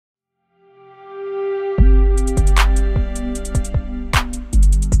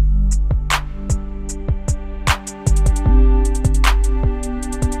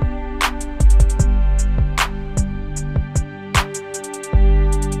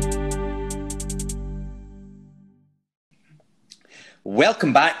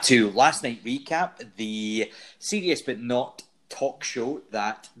Welcome back to Last Night Recap, the serious but not talk show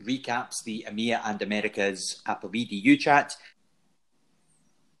that recaps the EMEA and Americas Apple EDU chat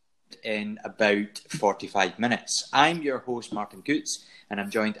in about 45 minutes. I'm your host, Martin Coots, and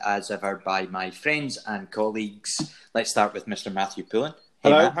I'm joined as ever by my friends and colleagues. Let's start with Mr. Matthew Pullen. Hey,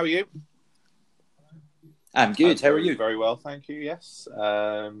 Hello, Matt. how are you? I'm good. How are you? Very well, thank you, yes.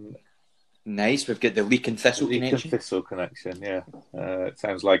 Nice. We've got the Leek and Thistle Leek connection. and Thistle connection, yeah. It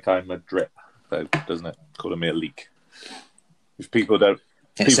sounds like I'm a drip, though, doesn't it? Calling me a leak. If people don't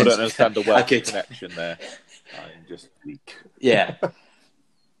understand the Welsh connection there, I'm just leak. Yeah.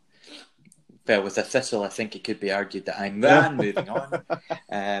 Well, with a thistle, I think it could be argued that I'm man. Moving on.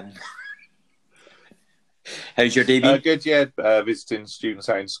 How's your day been? Good, yeah. Visiting students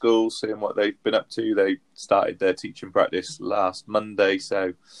out in school, seeing what they've been up to. They started their teaching practice last Monday,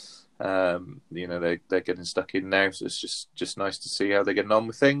 so they're getting stuck in now. So it's just nice to see how they're getting on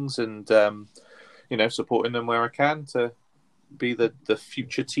with things, and supporting them where I can to be the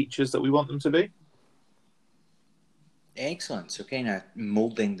future teachers that we want them to be. Excellent. So kind of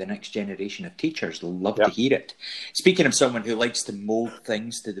moulding the next generation of teachers. Love to hear it. Speaking of someone who likes to mould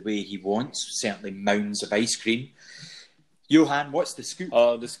things to the way he wants, certainly mounds of ice cream. Johan, what's the scoop?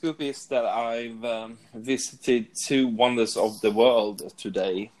 The scoop is that I've visited two wonders of the world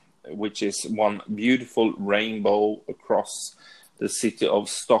today, which is one beautiful rainbow across the city of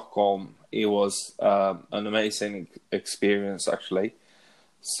Stockholm. It was an amazing experience, actually.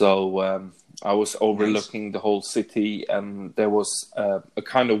 So I was overlooking the whole city, and there was a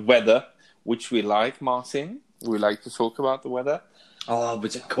kind of weather which we like, Martin. We like to talk about the weather. Oh,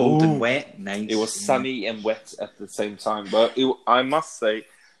 was it cold and wet? Nice. It was sunny and wet at the same time. But I must say,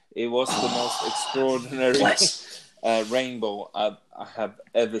 it was the most extraordinary rainbow I have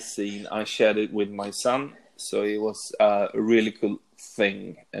ever seen. I shared it with my son, so it was a really cool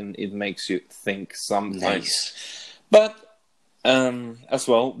thing, and it makes you think sometimes. Nice. But as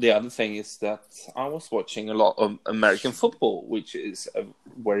well, the other thing is that I was watching a lot of American football, which is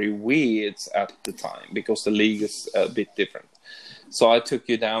very weird at the time because the league is a bit different. So I took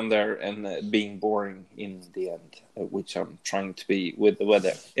you down there and being boring in the end, which I'm trying to be with the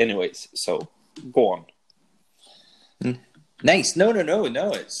weather. Anyways, so go on. Nice. No.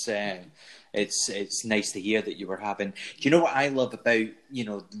 It's nice to hear that you were having. Do you know what I love about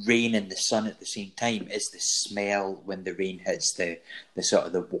rain and the sun at the same time is the smell when the rain hits the sort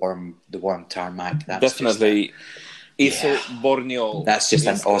of the warm tarmac. That's definitely isoborneol. That's just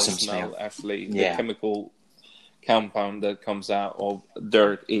an awesome smell. Actually, the chemical compound that comes out of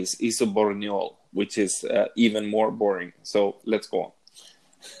dirt is isoborneol, which is even more boring. So let's go on.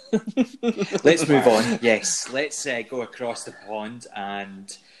 Let's move on. Yes, let's go across the pond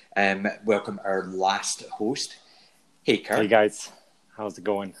and welcome our last host. Hey, Kurt. Hey, guys. How's it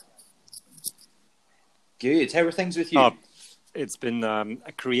going? Good. How are things with you? It's been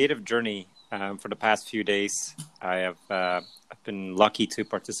a creative journey for the past few days. I've been lucky to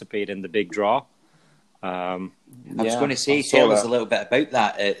participate in the big draw. I was going to say, tell us a little bit about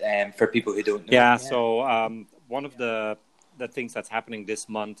that for people who don't know. So one of the things that's happening this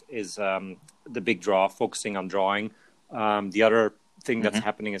month is the big draw, focusing on drawing. The other thing that's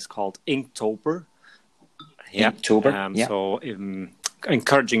happening is called Inktober. Inktober. So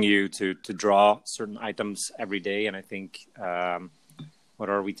encouraging you to draw certain items every day. And I think, what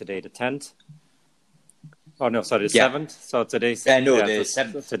are we today? The 10th? Oh, no, sorry, the 7th. So today's... the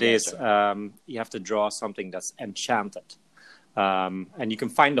 7th. Today is, you have to draw something that's enchanted. And you can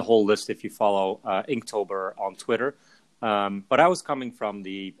find the whole list if you follow Inktober on Twitter. But I was coming from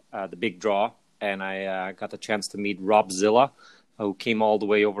the big draw, and I got the chance to meet Rob Zilla, who came all the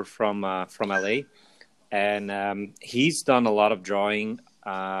way over from LA. And he's done a lot of drawing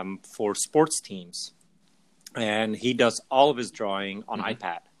for sports teams. And he does all of his drawing on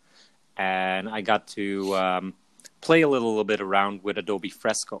iPad. And I got to play a little bit around with Adobe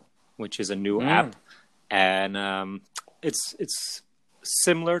Fresco, which is a new app. And it's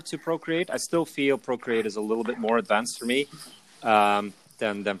similar to Procreate. I still feel Procreate is a little bit more advanced for me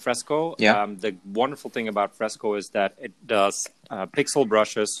than Fresco. The wonderful thing about Fresco is that it does pixel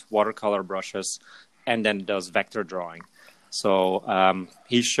brushes, watercolor brushes, and then it does vector drawing. So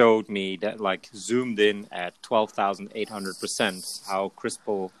he showed me that, like, zoomed in at 12,800%, how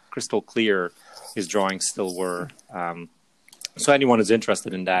crystal clear his drawings still were. So anyone who's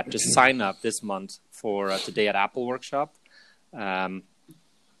interested in that, just sign up this month for Today at Apple workshop.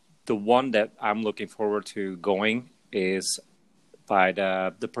 The one that I'm looking forward to going is by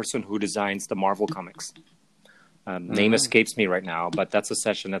the person who designs the Marvel comics. Name escapes me right now, but that's a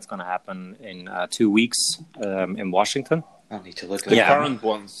session that's going to happen in 2 weeks in Washington. I'll need to look at The that. current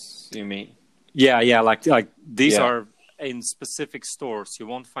ones, you mean? Yeah. Like these Yeah. are in specific stores. You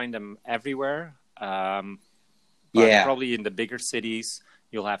won't find them everywhere. But Yeah. probably in the bigger cities,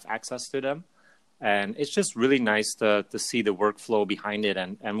 you'll have access to them. And it's just really nice to see the workflow behind it.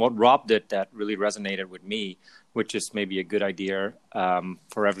 And what Rob did that really resonated with me, which is maybe a good idea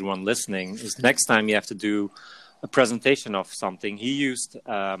for everyone listening, is next time you have to do a presentation of something, he used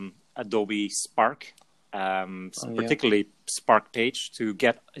Adobe Spark, particularly Spark Page, to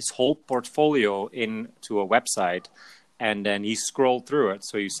get his whole portfolio into a website. And then he scrolled through it.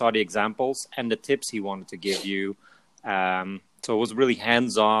 So you saw the examples and the tips he wanted to give you. So it was a really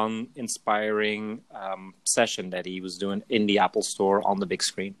hands-on, inspiring session that he was doing in the Apple Store on the big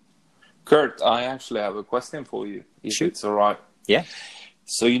screen. Kurt, I actually have a question for you, if Shoot. it's all right. Yeah.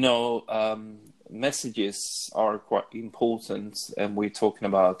 So, messages are quite important, and we're talking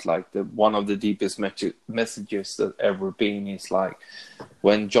about like one of the deepest messages that ever been is like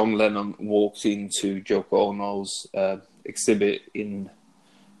when John Lennon walks into Yoko Ono's exhibit in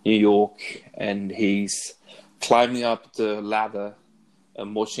New York, and he's climbing up the ladder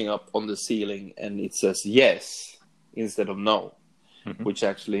and watching up on the ceiling, and it says yes instead of no, which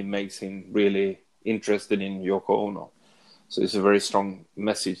actually makes him really interested in Yoko Ono. So it's a very strong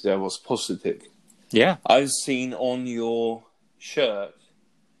message that was positive. Yeah. I've seen on your shirt,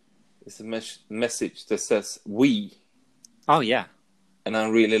 it's a message that says we. Oh, yeah. And I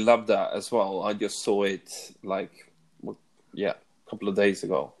really love that as well. I just saw it a couple of days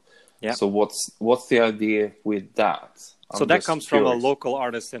ago. Yeah. So what's the idea with that? So that comes from a local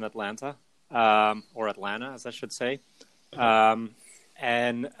artist in Atlanta, or Atlanta, as I should say. And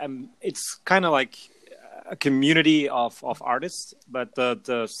it's kind of like a community of artists, but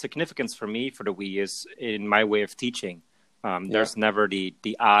the significance for me for the we is in my way of teaching. There's never the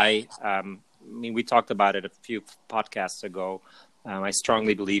I. I mean, we talked about it a few podcasts ago. I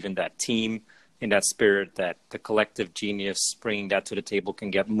strongly believe in that team, in that spirit, that the collective genius bringing that to the table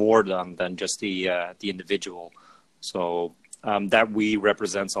can get more done than just the individual. So that we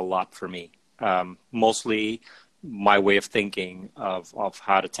represents a lot for me. Mostly my way of thinking of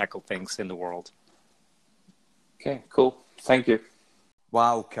how to tackle things in the world. Okay, cool. Thank you.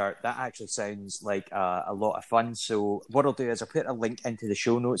 Wow, Kurt, that actually sounds like a lot of fun. So what I'll do is I'll put a link into the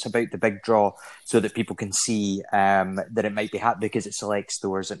show notes about the big draw so that people can see that it might be happening because it selects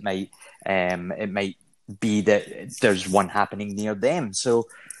stores. It might be that there's one happening near them. So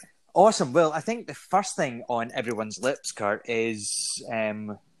awesome. Well, I think the first thing on everyone's lips, Kurt, is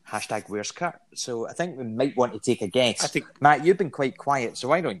hashtag where's Kurt. So I think we might want to take a guess. I think Matt, you've been quite quiet, so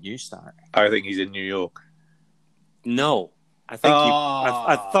why don't you start? I think he's in New York. no. I think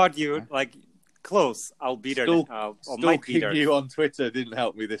I thought you like close. I'll be there. I might be there. Stalking you on Twitter didn't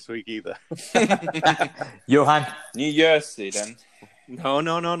help me this week either. Johan, New Jersey, then. No.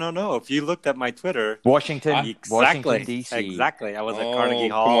 If you looked at my Twitter, Washington, exactly, DC. Exactly. I was at Carnegie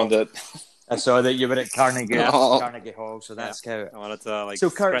Hall. Come on, Dad. I saw that you were at Carnegie Hall, so that's how. I wanted to So,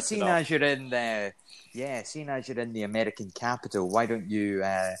 Kurt, seeing as you're in the American capital, why don't you,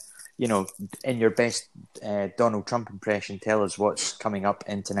 in your best Donald Trump impression, tell us what's coming up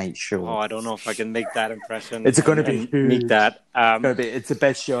in tonight's show? Oh, I don't know if I can make that impression. It's going to be meet that. It's the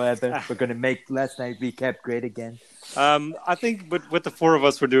best show ever. We're going to make Last Night Recap great again. I think with the four of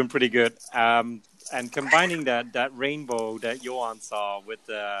us, we're doing pretty good. And combining that rainbow that Johan saw with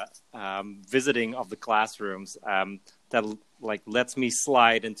the visiting of the classrooms, that like lets me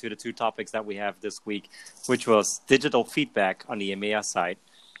slide into the two topics that we have this week, which was digital feedback on the EMEA side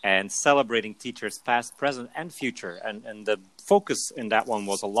and celebrating teachers past, present, and future. And the focus in that one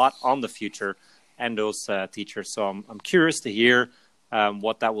was a lot on the future and those teachers. So I'm curious to hear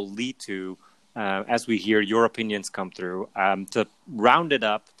what that will lead to as we hear your opinions come through. To round it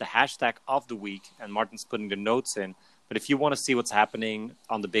up, the hashtag of the week, and Martin's putting the notes in, but if you want to see what's happening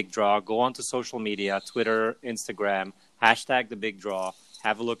on the big draw, go onto social media, Twitter, Instagram, hashtag the big draw,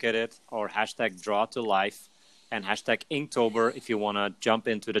 have a look at it, or hashtag draw to life, and hashtag Inktober if you want to jump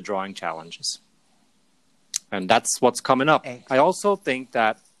into the drawing challenges. And that's what's coming up. I also think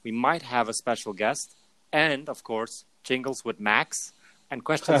that we might have a special guest, and of course, jingles with Max and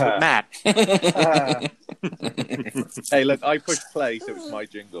questions with Matt. Hey, look, I pushed play, so it's my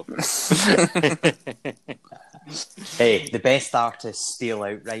jingle. Hey, the best artists steal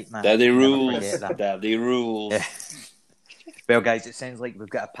out, right, man? Daddy Never rules. forget that. Daddy rules. Yeah. Well, guys, it sounds like we've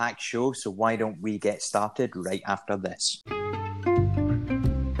got a packed show, so why don't we get started right after this?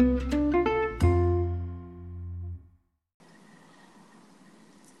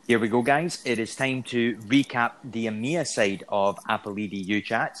 Here we go, guys. It is time to recap the EMEA side of Apple EDU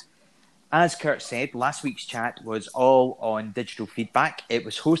Chat. As Kurt said, last week's chat was all on digital feedback. It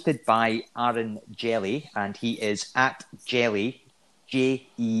was hosted by Aaron Jelly, and he is at Jelly,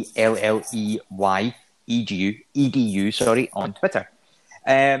 JELLEY EDU, on Twitter.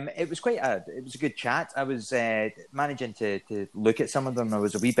 It was it was a good chat. I was managing to look at some of them. I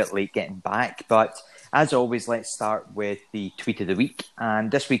was a wee bit late getting back, but as always, let's start with the tweet of the week.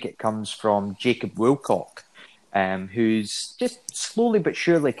 And this week it comes from Jacob Wilcock, who's just slowly but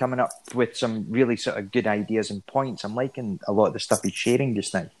surely coming up with some really sort of good ideas and points. I'm liking a lot of the stuff he's sharing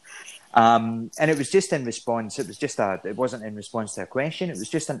just now. And it was just in response. It wasn't in response to a question. It was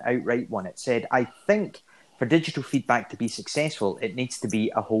just an outright one. It said, I think for digital feedback to be successful, it needs to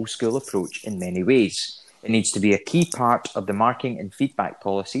be a whole school approach in many ways. It needs to be a key part of the marking and feedback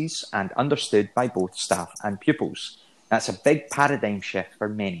policies and understood by both staff and pupils. That's a big paradigm shift for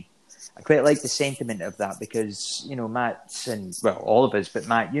many. I quite like the sentiment of that because, Matt and, all of us, but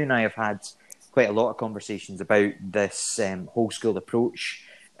Matt, you and I have had quite a lot of conversations about this whole school approach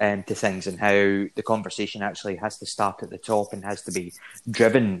to things and how the conversation actually has to start at the top and has to be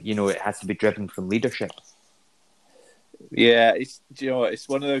driven, it has to be driven from leadership. Yeah, it's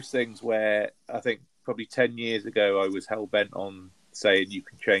one of those things where I think probably 10 years ago I was hell-bent on saying you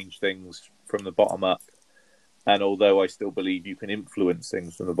can change things from the bottom up. And although I still believe you can influence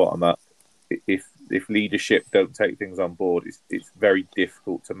things from the bottom up, if leadership don't take things on board, it's very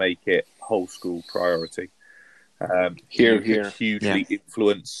difficult to make it whole school priority. You can hugely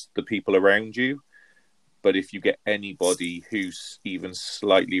influence the people around you, but if you get anybody who's even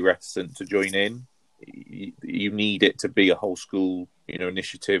slightly reticent to join in, you need it to be a whole school,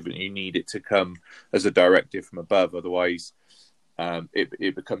 initiative, and you need it to come as a directive from above. Otherwise,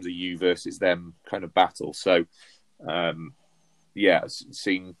 it becomes a you versus them kind of battle. So,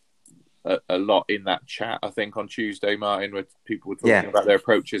 seeing a lot in that chat, I think, on Tuesday, Martin, where people were talking about their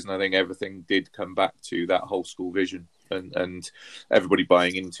approaches, and I think everything did come back to that whole school vision and everybody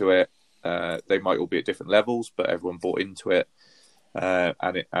buying into it. They might all be at different levels, but everyone bought into it.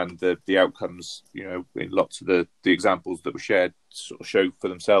 And the outcomes, in lots of the examples that were shared, sort of showed for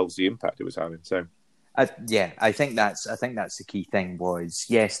themselves the impact it was having. So, I think that's the key thing. Was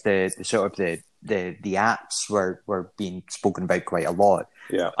yes, the sort of the apps were being spoken about quite a lot.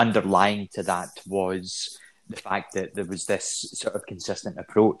 Yeah. Underlying to that was the fact that there was this sort of consistent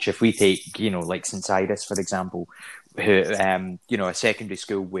approach. If we take, like St. Cyrus, for example, who, a secondary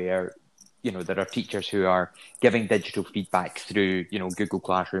school where there are teachers who are giving digital feedback through, Google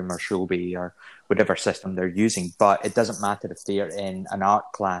Classroom or Showbay or whatever system they're using. But it doesn't matter if they're in an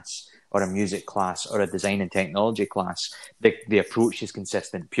art class or a music class or a design and technology class. The approach is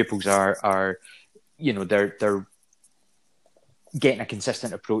consistent. Pupils are they're getting a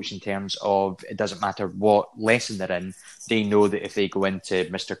consistent approach in terms of it doesn't matter what lesson they're in. They know that if they go into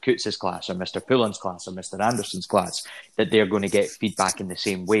Mr. Coots's class or Mr. Pullen's class or Mr. Anderson's class, that they're going to get feedback in the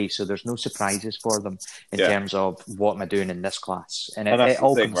same way. So there's no surprises for them in terms of what am I doing in this class. And it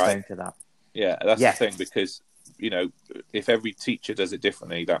all comes down to that. Yeah, that's the thing, because, if every teacher does it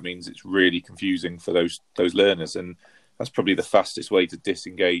differently, that means it's really confusing for those learners. And that's probably the fastest way to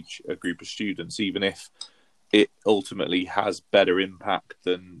disengage a group of students, even if it ultimately has better impact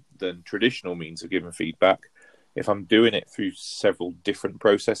than traditional means of giving feedback. If I'm doing it through several different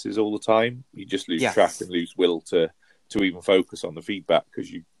processes all the time, you just lose track and lose will to even focus on the feedback,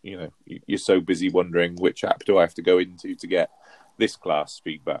 because you're so busy wondering which app do I have to go into to get this class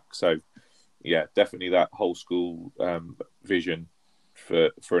feedback. So yeah, definitely that whole school vision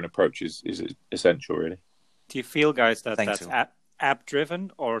for an approach is essential, really. Do you feel, guys, that's app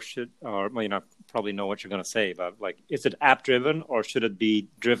driven, or probably know what you're going to say, but is it app driven, or should it be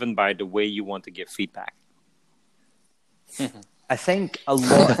driven by the way you want to give feedback? I think a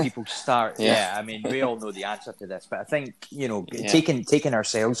lot of people start. We all know the answer to this, but I think taking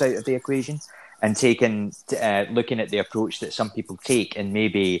ourselves out of the equation and looking at the approach that some people take, and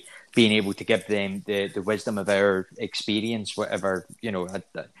maybe being able to give them the wisdom of our experience, whatever,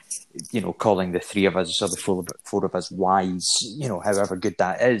 calling the three of us or the four of us wise, however good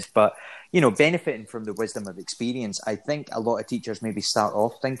that is. But, benefiting from the wisdom of experience, I think a lot of teachers maybe start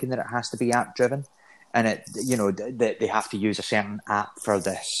off thinking that it has to be app driven. And that they have to use a certain app for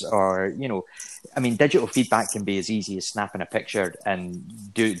this, or digital feedback can be as easy as snapping a picture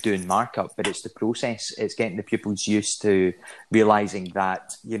and doing markup, but it's the process. It's getting the pupils used to realizing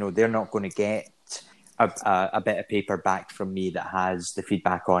that they're not going to get a bit of paper back from me that has the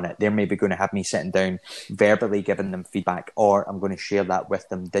feedback on it. They're maybe going to have me sitting down verbally giving them feedback, or I'm going to share that with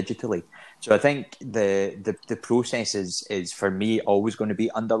them digitally. So I think the process is for me always going to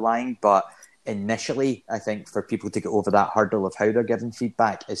be underlying, but initially, I think for people to get over that hurdle of how they're giving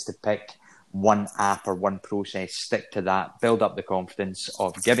feedback is to pick one app or one process, stick to that, build up the confidence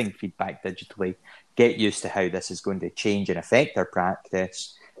of giving feedback digitally, get used to how this is going to change and affect their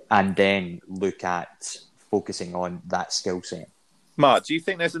practice, and then look at focusing on that skill set. Mark, do you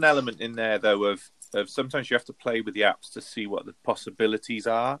think there's an element in there, though, of sometimes you have to play with the apps to see what the possibilities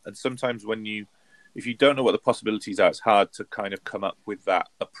are? And sometimes if you don't know what the possibilities are, it's hard to kind of come up with that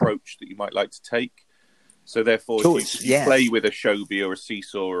approach that you might like to take. So therefore, if you play with a Shobi or a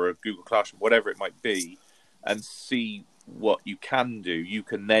Seesaw or a Google Classroom, whatever it might be, and see what you can do, you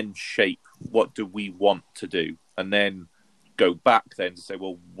can then shape what do we want to do, and then go back then to say,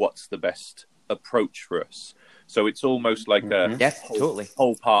 well, what's the best approach for us? So it's almost like a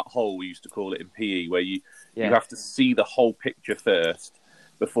whole part whole, we used to call it in PE, where you have to see the whole picture first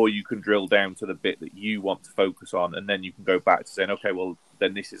before you can drill down to the bit that you want to focus on, and then you can go back to saying, okay, well,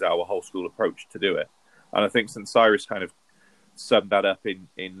 then this is our whole school approach to do it. And I think St. Cyrus kind of summed that up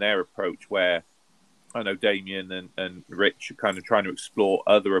in their approach, where I know Damien and Rich are kind of trying to explore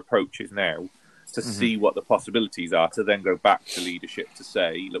other approaches now to see what the possibilities are, to then go back to leadership to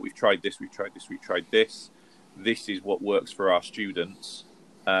say, look, we've tried this, we've tried this, we've tried this. This is what works for our students,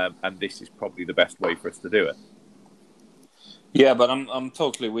 and this is probably the best way for us to do it. Yeah, but I'm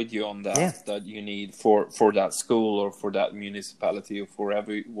totally with you on that. Yeah. That you need for that school or for that municipality or for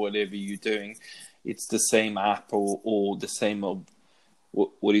whatever you're doing, it's the same app or the same of what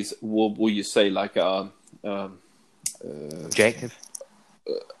would you say, like objective,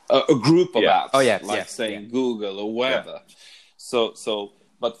 a group of apps. Oh yeah, like saying Google or whatever. Yeah. So.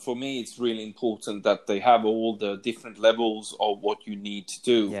 But for me, it's really important that they have all the different levels of what you need to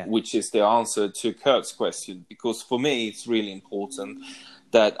do, which is the answer to Kurt's question. Because for me, it's really important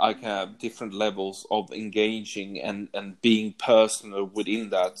that I can have different levels of engaging and being personal within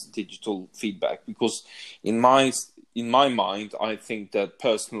that digital feedback. Because in my mind, I think that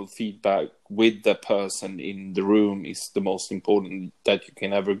personal feedback with the person in the room is the most important that you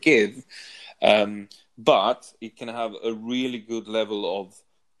can ever give. But it can have a really good level of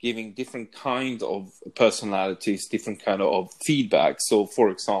giving different kind of personalities, different kind of feedback. So,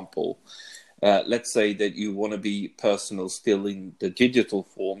 for example, let's say that you want to be personal still in the digital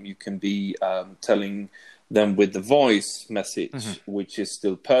form. You can be telling them with the voice message, which is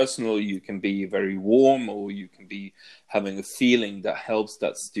still personal. You can be very warm, or you can be having a feeling that helps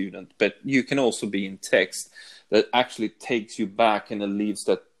that student. But you can also be in text that actually takes you back and it leaves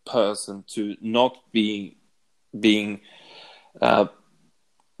that person to not being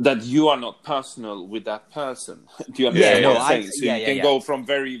that you are not personal with that person. Do you understand what I'm saying? So you can go from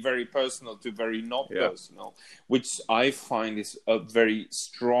very, very personal to very not personal, which I find is a very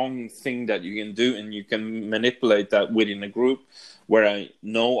strong thing that you can do, and you can manipulate that within a group where I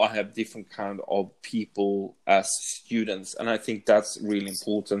know I have different kind of people as students, and I think that's really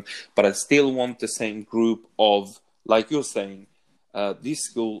important. But I still want the same group of, like you're saying, this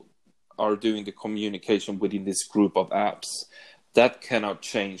school are doing the communication within this group of apps. That cannot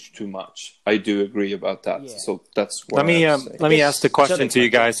change too much. I do agree about that. Yeah. So that's what let me ask the question to you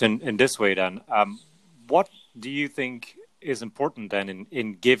guys in this way then. What do you think is important then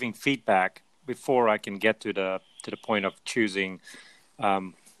in giving feedback before I can get to the point of choosing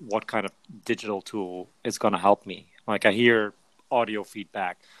what kind of digital tool is going to help me? Like I hear audio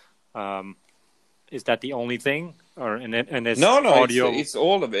feedback. Is that the only thing, or and it's audio? It's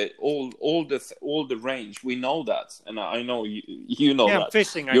all of it, all the range. We know that, and I know you know that.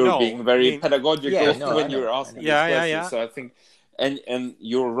 Fishing. You're being very pedagogical when you're asking these questions. Yeah. So I think, and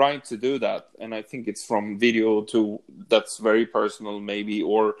you're right to do that. And I think it's from video to that's very personal, maybe,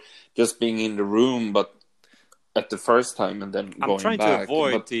 or just being in the room, but at the first time and then going back. I'm trying to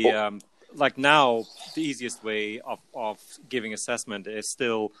avoid like now the easiest way of giving assessment is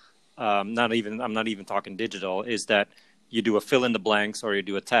still. I'm not even talking digital, is that you do a fill in the blanks or you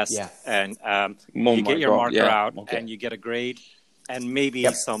do a test and you get your marker out and you get a grade and maybe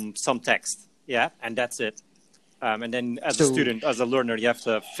some text. Yeah. And that's it. And then as a student, as a learner, you have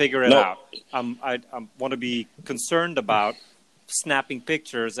to figure it out. I want to be concerned about snapping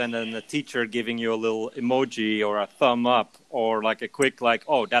pictures and then the teacher giving you a little emoji or a thumb up or like a quick, like,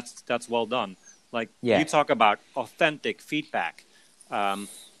 oh, that's well done. Like you talk about authentic feedback.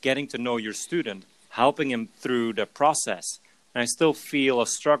 Getting to know your student, helping him through the process. And I still feel a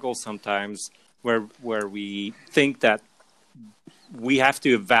struggle sometimes where we think that we have to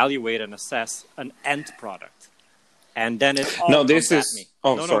evaluate and assess an end product. And then it all comes at me.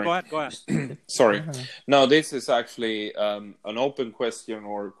 Sorry. No, go ahead. Sorry. No, this is actually an open question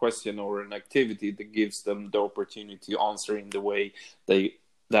or an activity that gives them the opportunity to answer in the way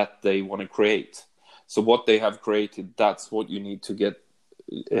that they want to create. So what they have created, that's what you need to get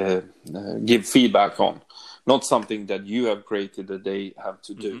give feedback on, not something that you have created that they have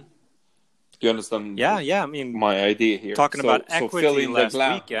to do. Do you understand? Yeah. I mean, my idea here. Talking about equity fill in last the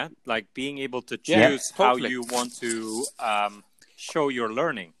week, yeah, like being able to choose Yeah, how totally. you want to show your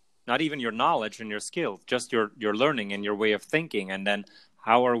learning, not even your knowledge and your skill, just your learning and your way of thinking, and then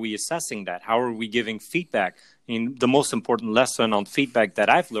how are we assessing that? How are we giving feedback? I mean, the most important lesson on feedback that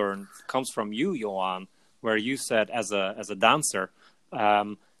I've learned comes from you, Johan, where you said as a dancer,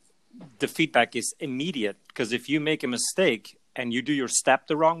 the feedback is immediate, because if you make a mistake and you do your step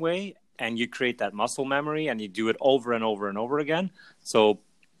the wrong way and you create that muscle memory and you do it over and over and over again. So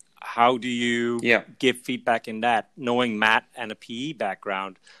how do you give feedback in that? Knowing Matt and a PE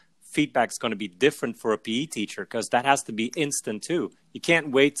background, feedback's going to be different for a PE teacher, because that has to be instant too. You can't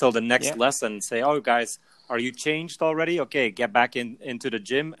wait till the next lesson and say, oh, guys, are you changed already? Okay, get back into the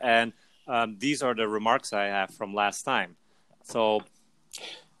gym. And these are the remarks I have from last time. So...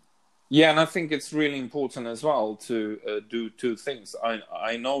 Yeah, and I think it's really important as well to do two things.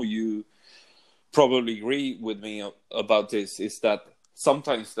 I know you probably agree with me about this, is that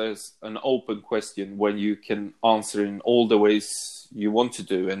sometimes there's an open question when you can answer in all the ways you want to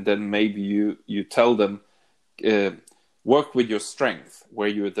do, and then maybe you tell them, work with your strength where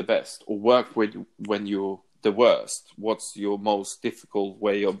you're the best, or work with when you're the worst. What's your most difficult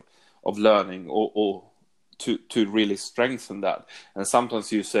way of learning, or to really strengthen that? And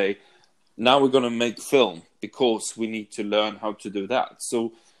sometimes you say, now we're going to make film because we need to learn how to do that.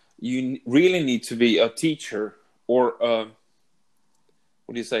 So you really need to be a teacher or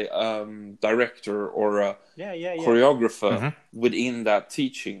director or a choreographer within that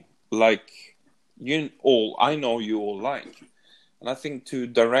teaching. Like I know you all like. And I think to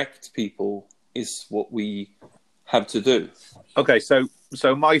direct people is what we have to do. Okay, so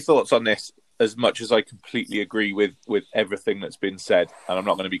my thoughts on this, as much as I completely agree with everything that's been said, and I'm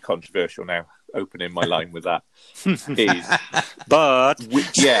not going to be controversial now, opening my line with that, but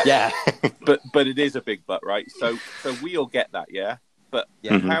it is a big but, right? So we all get that, yeah? But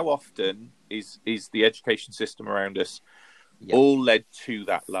how often is the education system around us all led to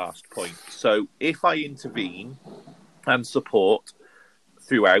that last point? So if I intervene and support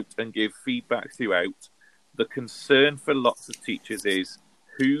throughout and give feedback throughout, the concern for lots of teachers is,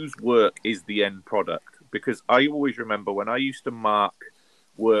 whose work is the end product? Because I always remember when I used to mark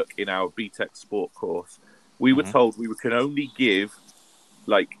work in our BTEC sport course, we were told we can only give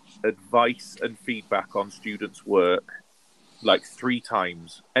like advice and feedback on students' work like 3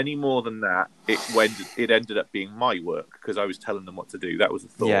 times. Any more than that, it ended up being my work because I was telling them what to do. That was the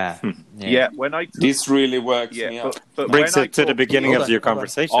thought. When I this really works me out. But brings it to the beginning of your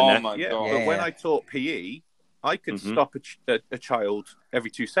conversation. Oh my God. But when I taught PE, I could stop a child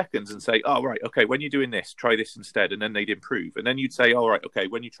every 2 seconds and say, oh, right, okay, when you're doing this, try this instead. And then they'd improve. And then you'd say, all right, okay,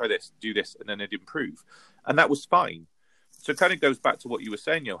 when you try this, do this. And then they'd improve. And that was fine. So it kind of goes back to what you were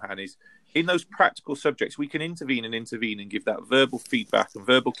saying, Johan, is in those practical subjects, we can intervene and give that verbal feedback and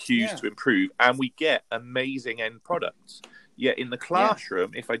verbal cues to improve. And we get amazing end products. Yet in the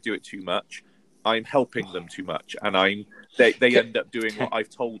classroom, if I do it too much, I'm helping them too much, and they end up doing what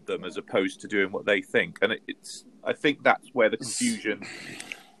I've told them as opposed to doing what they think. And I think that's where the confusion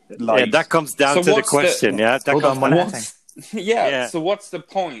lies. Yeah, that comes down to the question. So what's the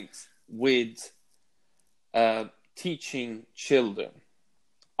point with teaching children?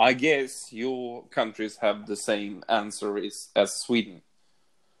 I guess your countries have the same answer as Sweden,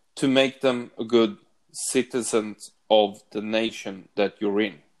 to make them a good citizen of the nation that you're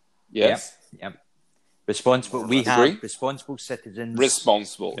in. Yes. Yeah. Responsible. We have responsible citizens.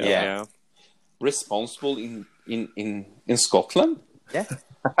 Responsible. Yeah. Responsible in Scotland. Yeah.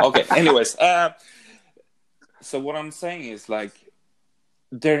 Okay. Anyways, so what I'm saying is, like,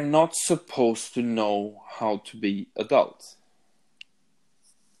 they're not supposed to know how to be adults.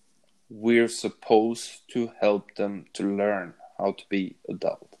 We're supposed to help them to learn how to be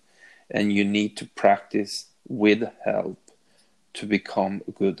adult, and you need to practice with help to become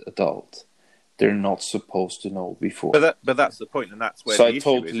a good adult. They're not supposed to know before. But that's the point, and that's where the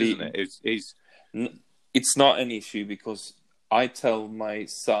issue is, isn't it? It's not an issue, because I tell my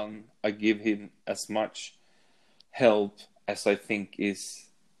son I give him as much help as I think is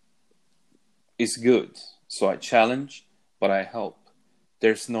good. So I challenge, but I help.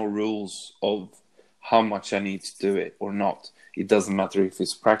 There's no rules of how much I need to do it or not. It doesn't matter if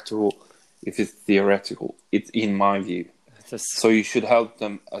it's practical, if it's theoretical. It's in my view. So you should help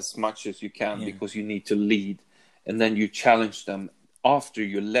them as much as you can, because you need to lead. And then you challenge them. After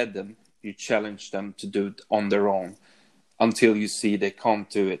you led them, you challenge them to do it on their own until you see they can't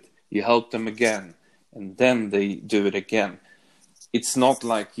do it. You help them again, and then they do it again. it's not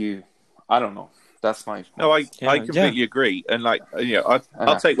like you. I don't know. That's my. No, I completely agree. And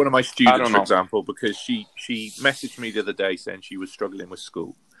I'll take one of my students for example, because she messaged me the other day saying she was struggling with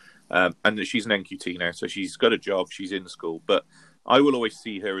school, and that she's an NQT now, so she's got a job, she's in school. But I will always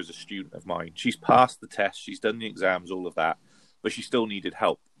see her as a student of mine. She's passed the test, she's done the exams, all of that, but she still needed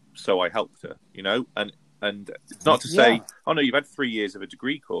help. So I helped her, And it's not to say, oh no, you've had 3 years of a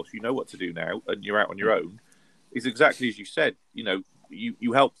degree course, you know what to do now, and you're out on your own. It's exactly as you said,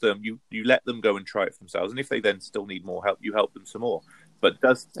 you help them, you let them go and try it for themselves, and if they then still need more help, you help them some more. But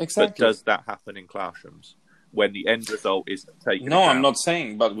does that happen in classrooms when the end result is taken? No, I'm not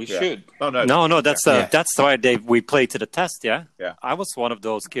saying, but we should. No. That's why we play to the test. Yeah. I was one of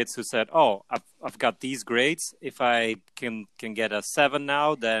those kids who said, "Oh, I've got these grades. If I can get a 7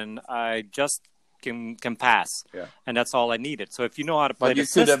 now, then I just can pass, and that's all I needed." So if you know how to play the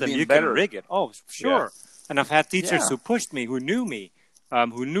system, you can rig it. Oh, sure. And I've had teachers who pushed me, who knew me,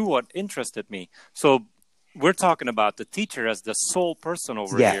 who knew what interested me. So we're talking about the teacher as the sole person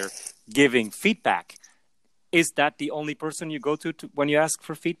over here giving feedback. Is that the only person you go to when you ask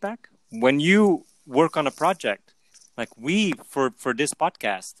for feedback? When you work on a project, like we, for this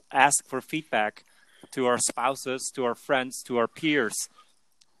podcast, ask for feedback to our spouses, to our friends, to our peers.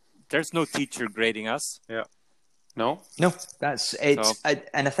 There's no teacher grading us. Yeah. No, that's it. So,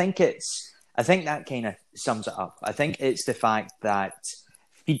 and I think that kind of sums it up. I think it's the fact that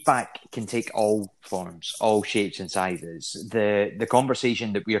feedback can take all forms, all shapes and sizes. The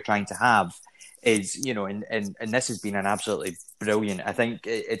conversation that we are trying to have is, and this has been an absolutely brilliant. I think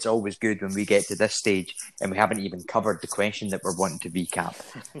it's always good when we get to this stage and we haven't even covered the question that we're wanting to recap.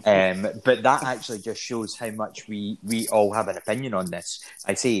 But that actually just shows how much we all have an opinion on this.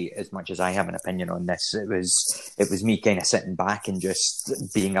 I say as much as I have an opinion on this. It was me kind of sitting back and just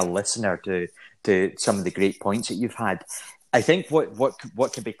being a listener to some of the great points that you've had. I think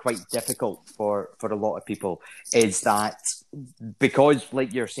what can be quite difficult for a lot of people is that, because,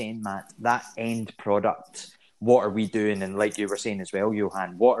 like you're saying, Matt, that end product, what are we doing? And like you were saying as well,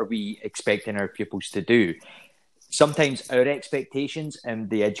 Johan, what are we expecting our pupils to do? Sometimes our expectations and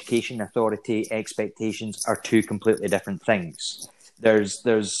the education authority expectations are two completely different things. There's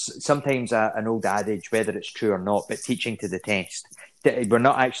sometimes an old adage, whether it's true or not, but teaching to the test. We're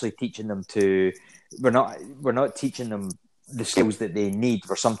not actually teaching them we're not teaching them the skills that they need.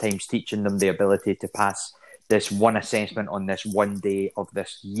 We're sometimes teaching them the ability to pass this one assessment on this one day of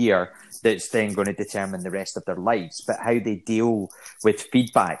this year that's then going to determine the rest of their lives. But how they deal with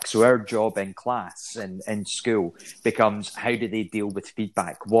feedback. So our job in class and in school becomes, how do they deal with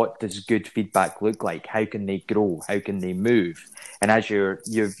feedback? What does good feedback look like? How can they grow? How can they move? And as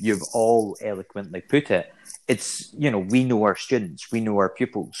you've all eloquently put it, it's, we know our students, we know our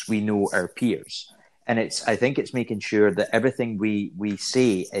pupils, we know our peers. And I think it's making sure that everything we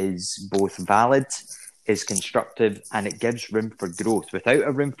say is both valid, is constructive, and it gives room for growth. Without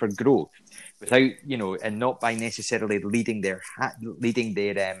a room for growth, and not by necessarily leading their hand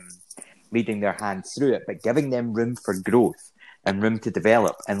through it, but giving them room for growth and room to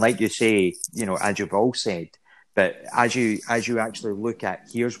develop. And like you say, as you've all said, but as you actually look at,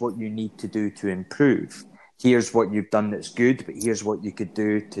 here's what you need to do to improve. Here's what you've done that's good, but here's what you could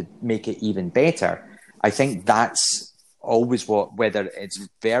do to make it even better. I think that's always whether it's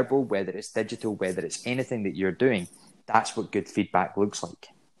verbal, whether it's digital, whether it's anything that you're doing, that's what good feedback looks like.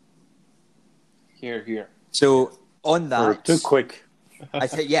 Here. So on that, or too quick. I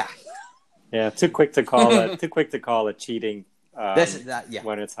think, too quick to call it cheating.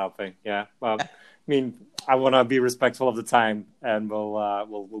 When it's helping. Yeah. I mean, I want to be respectful of the time, and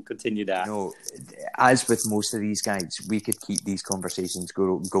we'll continue that. As with most of these guys, we could keep these conversations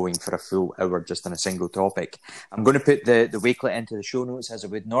going for a full hour just on a single topic. I'm going to put the Wakelet into the show notes as I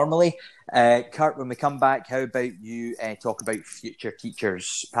would normally. Kurt, when we come back, how about you talk about future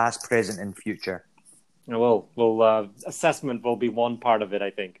teachers, past, present, and future? Well, assessment will be one part of it,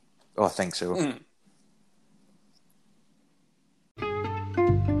 I think. Oh, I think so.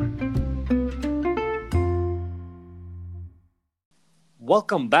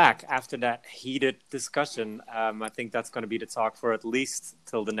 Welcome back after that heated discussion. I think that's going to be the talk for at least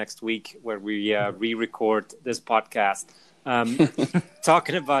till the next week, where we re-record this podcast.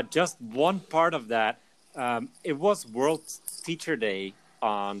 Talking about just one part of that. It was World Teacher Day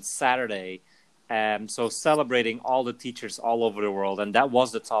on Saturday. So celebrating all the teachers all over the world. And that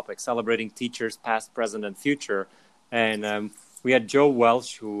was the topic, celebrating teachers past, present, and future. And we had Joe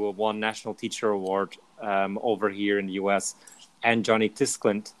Welsh, who won National Teacher Award over here in the U.S., and Johnny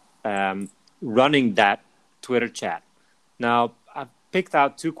Tisklint running that Twitter chat. Now, picked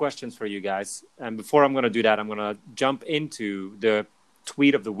out 2 questions for you guys. And before I'm going to do that, I'm going to jump into the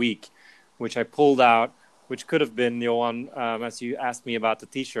tweet of the week, which I pulled out, which could have been, Johan, as you asked me about the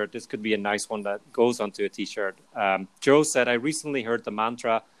T-shirt. This could be a nice one that goes onto a T-shirt. Joe said, I recently heard the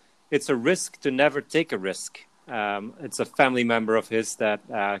mantra, it's a risk to never take a risk. It's a family member of his that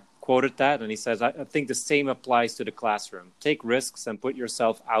quoted that, and he says, I think the same applies to the classroom. Take risks and put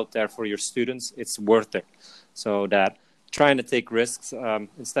yourself out there for your students. It's worth it. So that trying to take risks,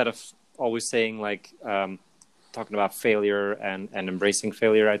 instead of always saying like, talking about failure and embracing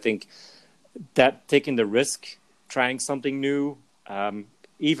failure, I think that taking the risk, trying something new,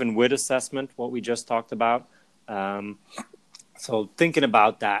 even with assessment, what we just talked about. So thinking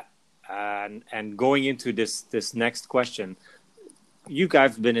about that and going into this next question, you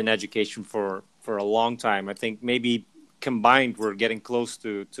guys have been in education for a long time. I think maybe combined we're getting close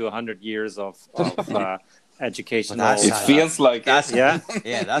to 100 years of educational. It feels like that's yeah.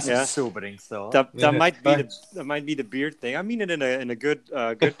 That's a sobering thought. That might be the beard thing. I mean it in a good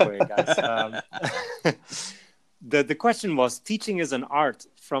way, guys. The question was, teaching is an art.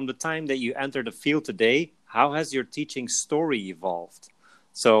 From the time that you enter the field today, how has your teaching story evolved?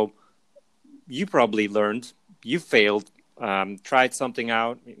 So you probably learned, you failed, tried something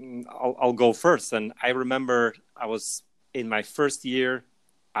out. I'll go first. And I remember I was in my first year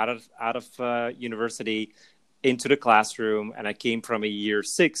out of university into the classroom, and I came from a year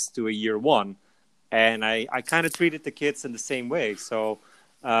 6 to a year 1, and I kind of treated the kids in the same way. So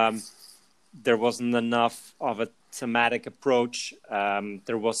there wasn't enough of a thematic approach.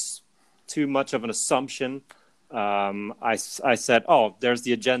 There was too much of an assumption. I said, "Oh, there's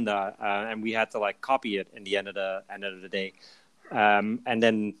the agenda," and we had to like copy it in the end of the day. And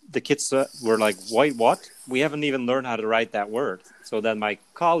then the kids were like, "Wait, what? We haven't even learned how to write that word." So then my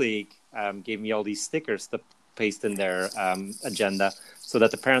colleague gave me all these stickers to paste in their agenda so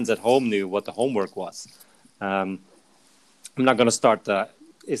that the parents at home knew what the homework was. I'm not going to start the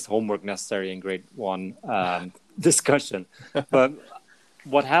is homework necessary in grade 1 discussion, but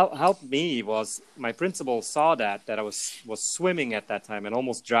what helped me was my principal saw that I was swimming at that time and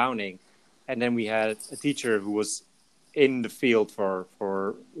almost drowning, and then we had a teacher who was in the field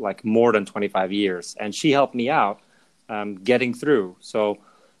for like more than 25 years, and she helped me out getting through. So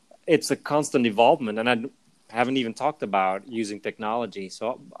it's a constant evolvement, and I haven't even talked about using technology.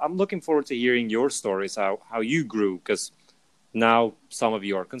 So I'm looking forward to hearing your stories, how you grew, because now some of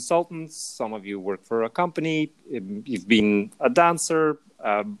you are consultants, some of you work for a company, you've been a dancer,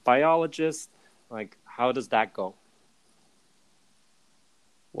 a biologist. Like, how does that go?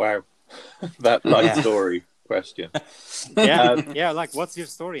 Wow, that life story question. Yeah. Like, what's your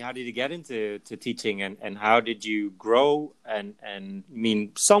story? How did you get into teaching, and how did you grow? And I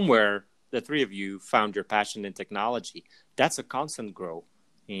mean, somewhere the 3 of you found your passion in technology. That's a constant grow.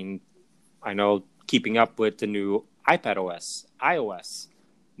 I mean, I know keeping up with the new iPad OS, iOS,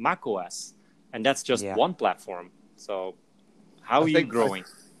 Mac OS, and that's just one platform. So how are you growing?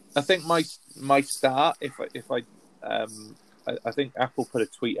 I think my start, I think Apple put a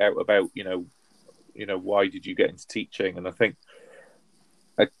tweet out about, why did you get into teaching? And I think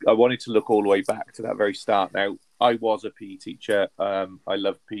I wanted to look all the way back to that very start. Now, I was a PE teacher. I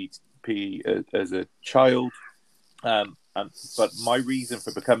loved PE as a child. But my reason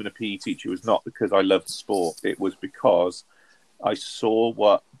for becoming a PE teacher was not because I loved sport. It was because I saw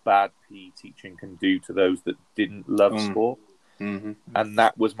what bad PE teaching can do to those that didn't love sport. Mm-hmm. And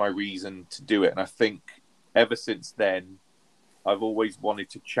that was my reason to do it. And I think ever since then, I've always wanted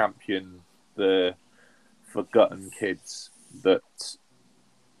to champion the forgotten kids that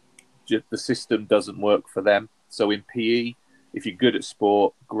the system doesn't work for them. So in PE, if you're good at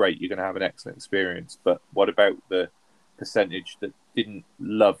sport, great, you're going to have an excellent experience. But what about the percentage that didn't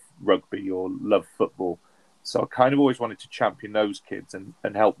love rugby or love football? So I kind of always wanted to champion those kids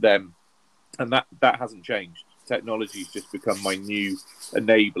and help them. And that hasn't changed. Technology's just become my new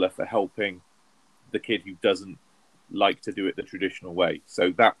enabler for helping the kid who doesn't like to do it the traditional way.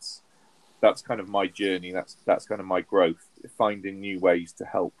 So that's kind of my journey. That's kind of my growth, finding new ways to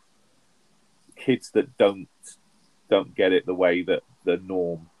help kids that don't get it the way that the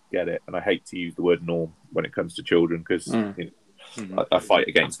norm get it. And I hate to use the word norm when it comes to children, because I fight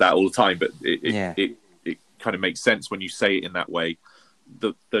against that all the time, but it kind of makes sense when you say it in that way,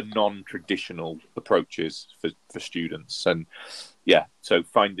 the non-traditional approaches for students. And so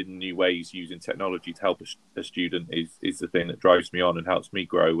finding new ways using technology to help a student is the thing that drives me on and helps me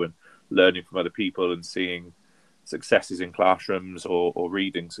grow, and learning from other people and seeing successes in classrooms or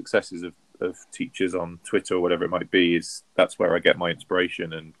reading successes of teachers on Twitter or whatever it might be, that's where I get my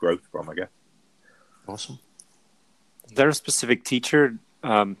inspiration and growth from, I guess. Awesome. there a specific teacher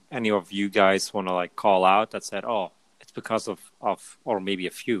any of you guys want to like call out that said, oh, it's because of or maybe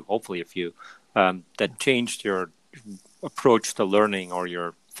hopefully a few, that changed your approach to learning or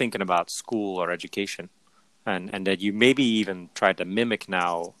your thinking about school or education, and that you maybe even tried to mimic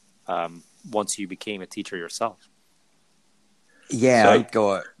now once you became a teacher yourself? Yeah, I've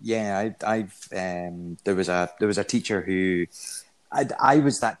there was a teacher who I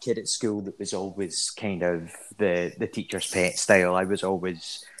was that kid at school that was always kind of the teacher's pet style. I was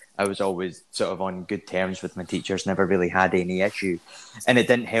always sort of on good terms with my teachers, never really had any issue. And it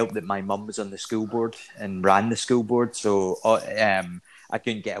didn't help that my mum was on the school board and ran the school board, so I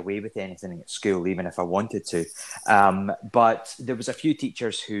couldn't get away with anything at school, even if I wanted to. But there was a few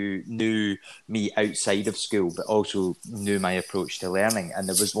teachers who knew me outside of school, but also knew my approach to learning. And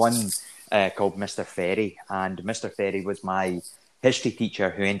there was one called Mr. Ferry, and Mr. Ferry was my history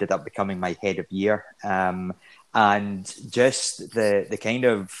teacher who ended up becoming my head of year. And just the kind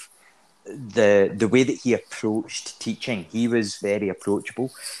of the way that he approached teaching, he was very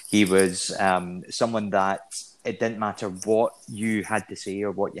approachable. He was someone that it didn't matter what you had to say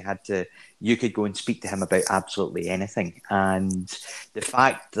or what you could go and speak to him about absolutely anything. And the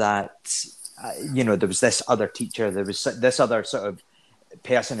fact that, there was this other teacher, there was this other sort of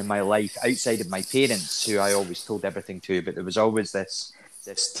person in my life outside of my parents who I always told everything to, but there was always this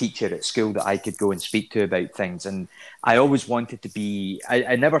teacher at school that I could go and speak to about things. And I always wanted to be,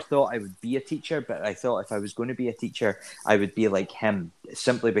 I never thought I would be a teacher, but I thought if I was going to be a teacher, I would be like him,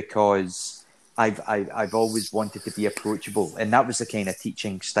 simply because I've always wanted to be approachable. And that was the kind of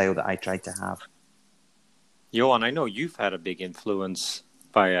teaching style that I tried to have. Johan, I know you've had a big influence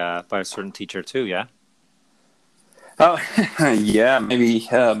by a certain teacher too, yeah? Oh, yeah, maybe,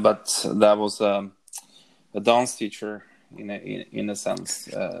 but that was a dance teacher in a sense.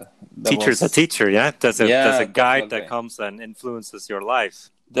 Teacher's a teacher, yeah? There's a guide definitely. that comes and influences your life.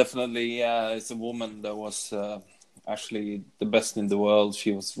 Definitely, yeah. It's a woman that was actually the best in the world.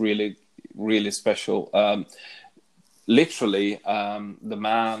 She was really, really special. Literally, the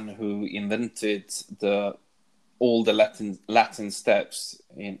man who invented all the Latin steps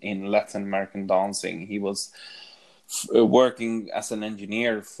in Latin American dancing. He was working as an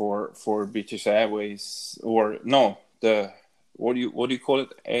engineer for British Airways, or no, what do you call it?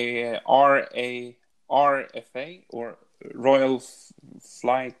 RFA or Royal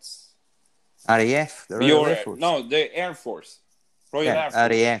Flights. RAF, the Royal Air Force. No, the Air Force. Royal Air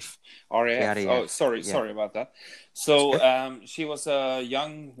Force. RAF. Oh, sorry about that. So she was a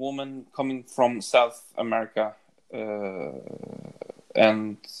young woman coming from South America,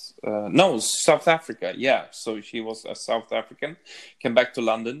 South Africa. Yeah, so she was a South African, came back to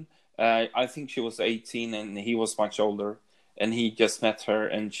London. I think she was 18 and he was much older, and he just met her,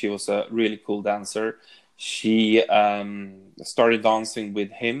 and she was a really cool dancer. She started dancing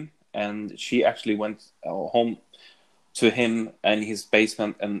with him, and she actually went home to him and his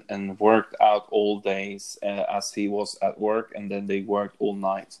basement and worked out all days as he was at work, and then they worked all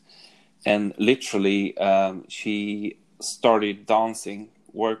night. And literally, she started dancing,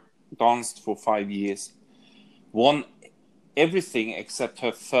 danced for 5 years, won everything except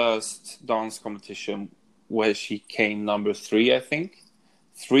her first dance competition, where she came number 3, I think.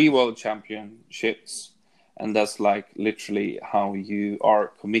 3 world championships, and that's like literally how you are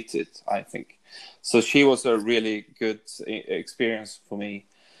committed, I think. So she was a really good experience for me.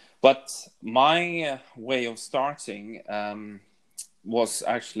 But my way of starting was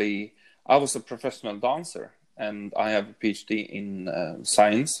actually, I was a professional dancer, and I have a PhD in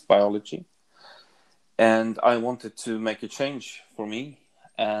science, biology. And I wanted to make a change for me.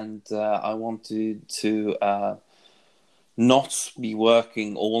 And I wanted to not be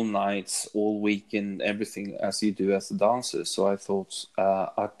working all nights, all weekend, everything as you do as a dancer. So I thought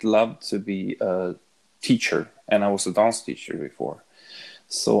I'd love to be a teacher. And I was a dance teacher before.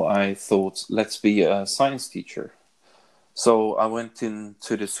 So I thought, let's be a science teacher. So I went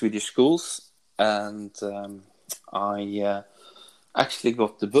into the Swedish schools, and I actually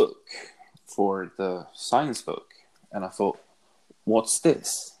got the book for the science book. And I thought, what's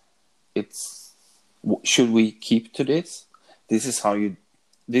this? Should we keep to this? This is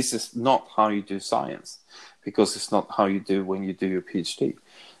not how you do science, because it's not how you do when you do your PhD.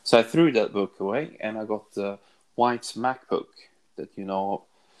 So I threw that book away, and I got the white MacBook that you know of.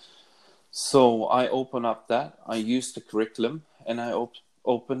 So I opened up that, I used the curriculum, and I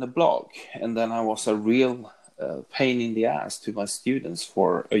opened a blog. And then I was a real pain in the ass to my students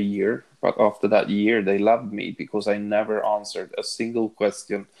for a year. But after that year, they loved me because I never answered a single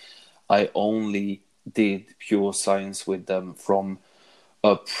question. I only did pure science with them from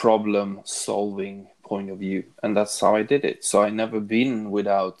a problem-solving point of view, and that's how I did it. So I never been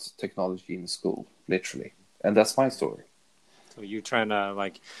without technology in school, literally, and that's my story. So you're trying to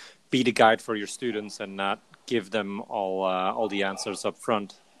like be the guide for your students and not give them all the answers up front.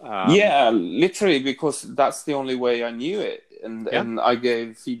 Yeah, literally, because that's the only way I knew it, and I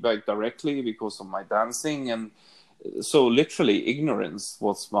gave feedback directly because of my dancing, and so literally ignorance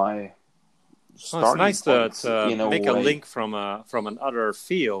was my starting it's nice point, to make a link from another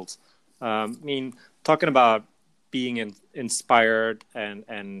field. I mean, talking about being inspired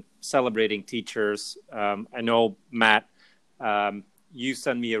and celebrating teachers. I know, Matt, you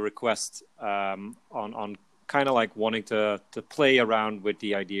sent me a request on kind of like wanting to play around with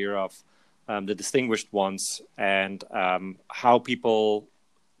the idea of the distinguished ones and how people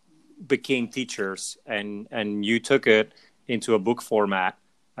became teachers, and you took it into a book format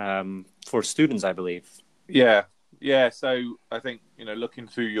for students, I believe. Yeah. So I think, looking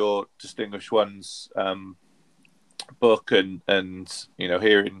through your distinguished ones book and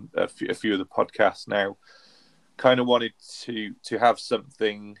hearing a few of the podcasts now, kind of wanted to have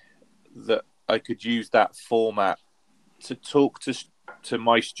something that I could use that format to talk to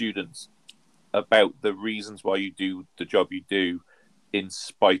my students about the reasons why you do the job you do in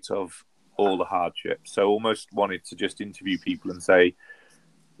spite of all the hardships. So almost wanted to just interview people and say,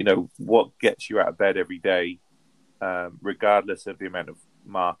 what gets you out of bed every day, regardless of the amount of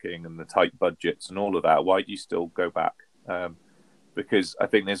marketing and the tight budgets and all of that, why do you still go back? Because I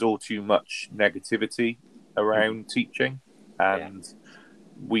think there's all too much negativity around teaching, and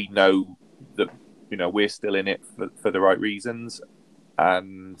we know that we're still in it for the right reasons.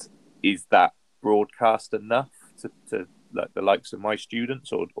 And is that broadcast enough to like the likes of my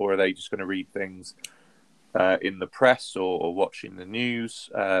students, or are they just going to read things in the press or watching the news,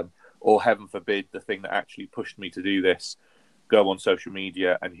 or heaven forbid, the thing that actually pushed me to do this, go on social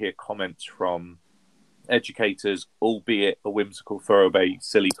media and hear comments from educators, albeit a whimsical throwaway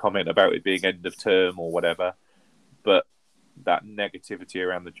silly comment about it being end of term or whatever, but that negativity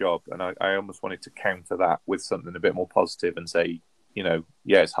around the job. And I almost wanted to counter that with something a bit more positive and say,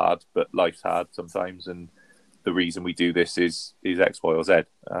 it's hard, but life's hard sometimes, and the reason we do this is X, Y, or Z.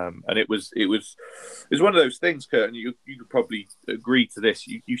 And it was one of those things, Kurt, and you could probably agree to this.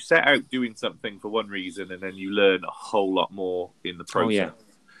 You set out doing something for one reason, and then you learn a whole lot more in the process.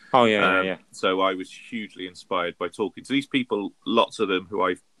 Oh yeah. So I was hugely inspired by talking to these people, lots of them who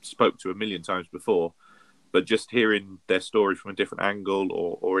I've spoke to a million times before, but just hearing their story from a different angle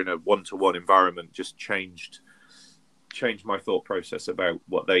or in a one-to-one environment just changed my thought process about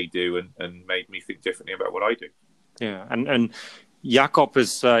what they do and made me think differently about what I do. Yeah, and Jakob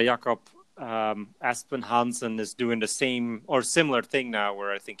Aspen Hansen is doing the same or similar thing now,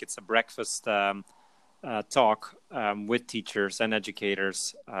 where I think it's a breakfast talk with teachers and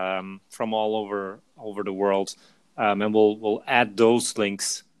educators from all over the world, and we'll add those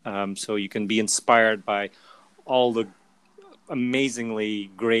links so you can be inspired by all the amazingly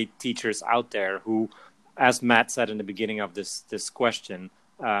great teachers out there who, as Matt said in the beginning of this question,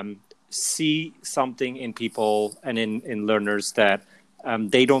 see something in people and in learners that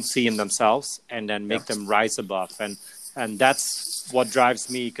they don't see in themselves, and then make them rise above. And that's what drives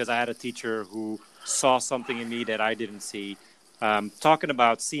me, because I had a teacher who saw something in me that I didn't see. Talking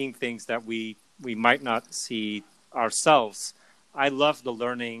about seeing things that we might not see ourselves, I love the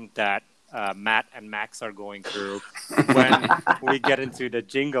learning that Matt and Max are going through when we get into the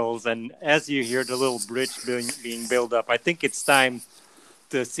jingles. And as you hear the little bridge being built up, I think it's time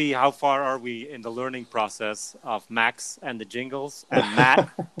to see how far are we in the learning process of Max and the jingles and Matt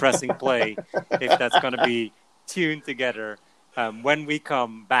pressing play, if that's going to be tuned together when we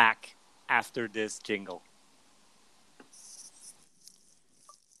come back after this jingle.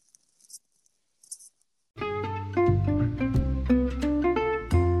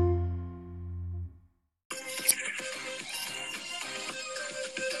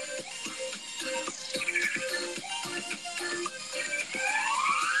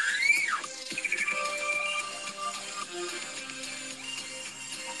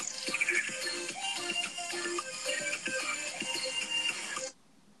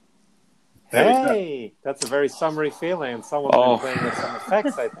 Hey, that's a very summery feeling. Someone's been playing with some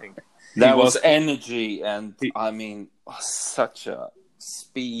effects, I think. That was energy, and such a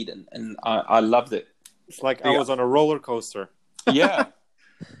speed, and I loved it. It's like I was on a roller coaster. Yeah.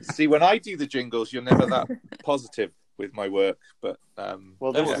 See, when I do the jingles, you're never that positive with my work, but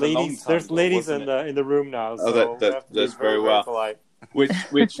well, there's ladies in the room now, so that's very well. polite.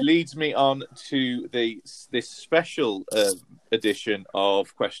 Which leads me on to this special edition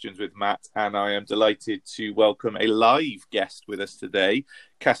of Questions with Matt, and I am delighted to welcome a live guest with us today,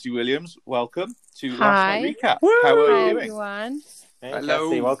 Cassie Williams. Welcome to Last Night Recap. Woo! How are Hi, you doing? Everyone. Hey, Hello.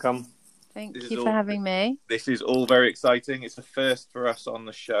 Cassie, welcome. Thank you for having me. This is all very exciting. It's a first for us on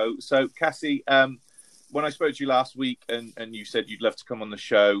the show. So, Cassie, when I spoke to you last week and you said you'd love to come on the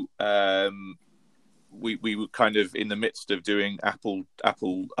show, we were kind of in the midst of doing Apple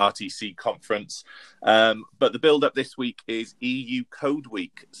RTC conference, but the build up this week is EU Code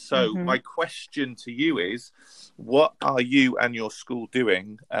Week. So my question to you is, what are you and your school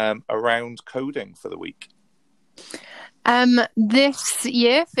doing around coding for the week? This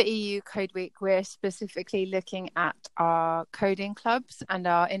year for EU Code Week, we're specifically looking at our coding clubs and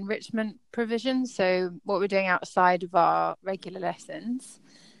our enrichment provisions. So what we're doing outside of our regular lessons.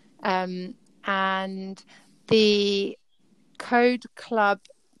 And the code club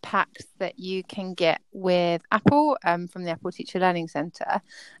packs that you can get with Apple from the Apple Teacher Learning Center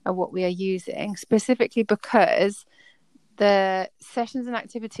are what we are using, specifically because the sessions and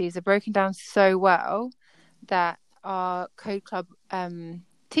activities are broken down so well that our code club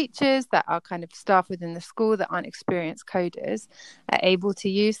teachers that are kind of staff within the school that aren't experienced coders are able to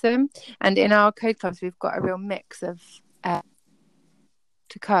use them. And in our code clubs, we've got a real mix of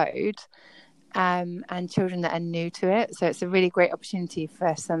to code and children that are new to it. So it's a really great opportunity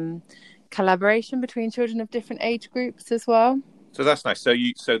for some collaboration between children of different age groups as well. So that's nice.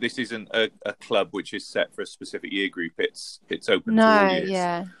 So this isn't a club which is set for a specific year group. It's open to all years.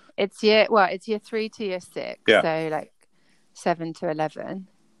 Yeah. It's year 3 to year 6. Yeah. So like 7 to 11.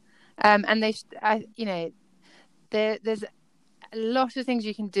 And there's a lot of things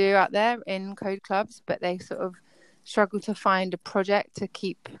you can do out there in code clubs, but they sort of struggle to find a project to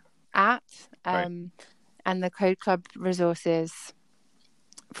keep at. And the code club resources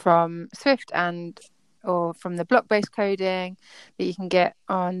from Swift or from the block-based coding that you can get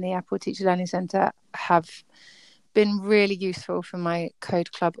on the Apple Teacher Learning Center have been really useful for my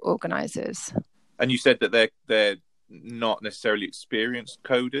code club organizers. And you said that they're not necessarily experienced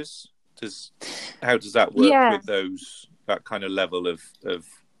coders. How does that work with that kind of level of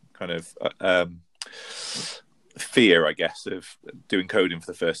kind of fear, I guess, of doing coding for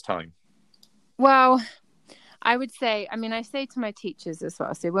the first time? Well, I would say, I say to my teachers as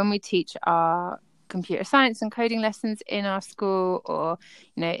well. So when we teach our computer science and coding lessons in our school, or,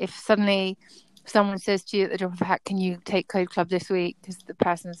 if suddenly someone says to you at the drop of a hat, can you take code club this week because the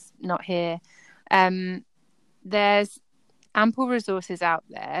person's not here? There's ample resources out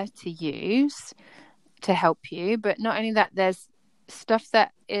there to use to help you. But not only that, there's stuff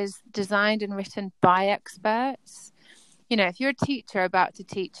that is designed and written by experts. If you're a teacher about to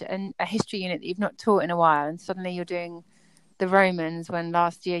teach a history unit that you've not taught in a while, and suddenly you're doing the Romans when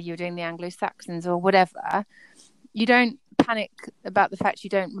last year you were doing the Anglo-Saxons or whatever, you don't panic about the fact you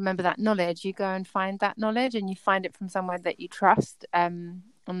don't remember that knowledge. You go and find that knowledge, and you find it from somewhere that you trust and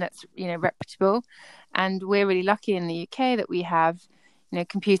that's reputable. And we're really lucky in the UK that we have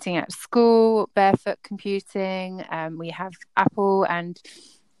computing at school, barefoot computing. We have Apple and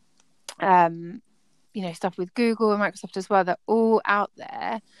stuff with Google and Microsoft as well. They're all out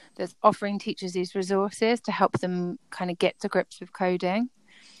there that's offering teachers these resources to help them kind of get to grips with coding.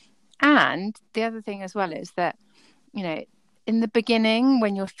 And the other thing as well is that in the beginning,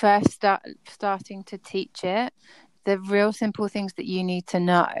 when you're first starting to teach it, the real simple things that you need to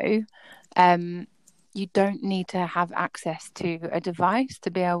know, you don't need to have access to a device to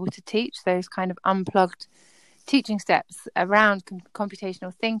be able to teach those kind of unplugged teaching steps around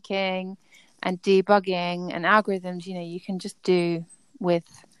computational thinking and debugging and algorithms. You can just do with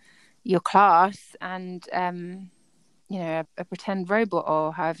your class and a pretend robot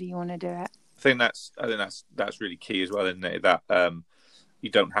or however you want to do it. I think that's really key as well, isn't it? That you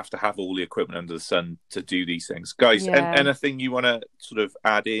don't have to have all the equipment under the sun to do these things, guys. Yeah. Anything you want to sort of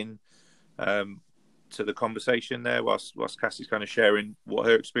add in to the conversation there, whilst Cassie's kind of sharing what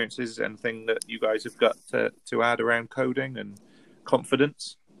her experience is? Anything that you guys have got to add around coding and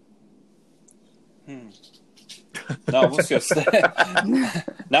confidence? No, what's your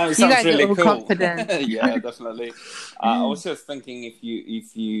No, it sounds really cool. Confident. Yeah, definitely. I was just thinking if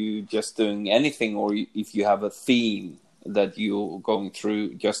you just doing anything, or if you have a theme that you're going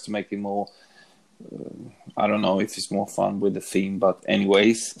through, just to make it more. I don't know if it's more fun with the theme, but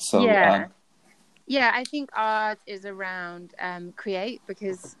anyways. So yeah, I think art is around create,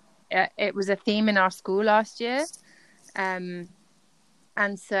 because it was a theme in our school last year.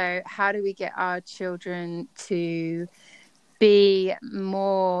 And so how do we get our children to be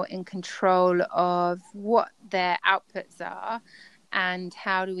more in control of what their outputs are and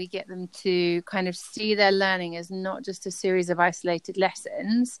how do we get them to kind of see their learning as not just a series of isolated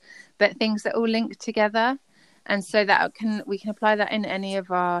lessons, but things that all link together. And so that we can apply that in any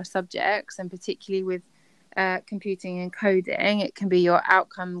of our subjects, and particularly with computing and coding, it can be your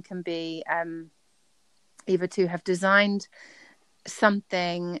outcome can be either to have designed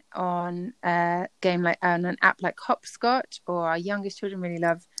something on a game like on an app like Hopscotch, or our youngest children really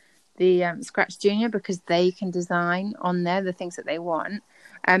love the Scratch Junior because they can design on there the things that they want,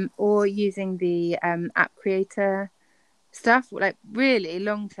 or using the app creator stuff. Like really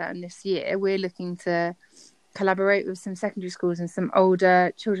long term this year, we're looking to collaborate with some secondary schools and some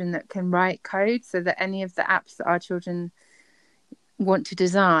older children that can write code, so that any of the apps that our children want to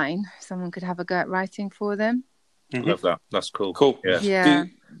design, someone could have a go at writing for them. Love that. That's cool. Cool. Yeah.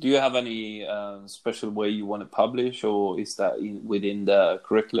 Do you have any special way you want to publish, or is that within the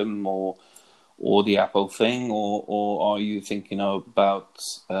curriculum or the Apple thing, or are you thinking about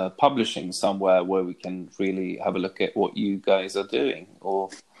publishing somewhere where we can really have a look at what you guys are doing? Or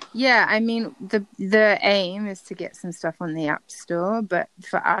yeah, I mean the aim is to get some stuff on the App Store, but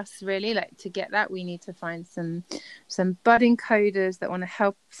for us, really, like to get that, we need to find some budding coders that want to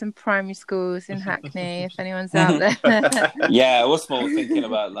help some primary schools in Hackney. If anyone's out there, yeah, I was more thinking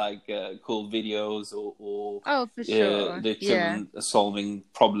about like cool videos or oh, for sure, the children solving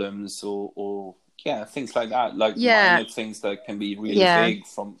problems or things like that, like minor things that can be really big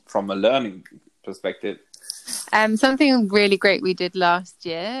from a learning perspective. Something really great we did last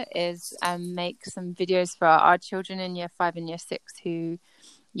year is make some videos for our children in year 5 and year 6 who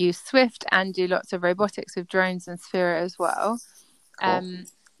use Swift and do lots of robotics with drones and Sphera as well. Cool.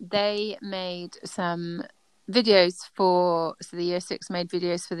 They made some videos so the year 6 made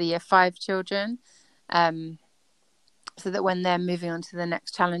videos for the year 5 children, so that when they're moving on to the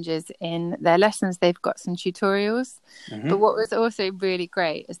next challenges in their lessons, they've got some tutorials. Mm-hmm. But what was also really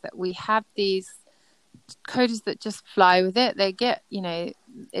great is that we have these coders that just fly with it. They get,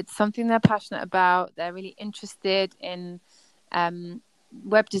 it's something they're passionate about. They're really interested in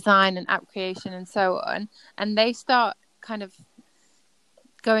web design and app creation and so on. And they start kind of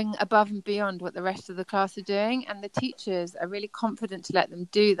going above and beyond what the rest of the class are doing. And the teachers are really confident to let them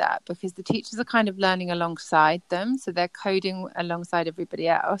do that because the teachers are kind of learning alongside them. So they're coding alongside everybody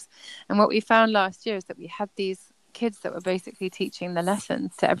else. And what we found last year is that we had these kids that were basically teaching the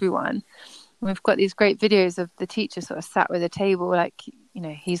lessons to everyone. We've got these great videos of the teacher sort of sat with a table, like,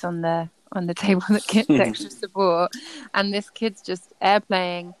 he's on the table that gets extra support. And this kid's just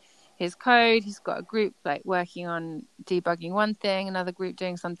airplaying his code. He's got a group like working on debugging one thing, another group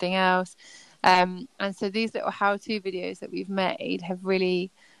doing something else. And so these little how-to videos that we've made have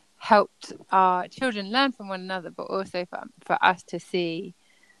really helped our children learn from one another, but also for us to see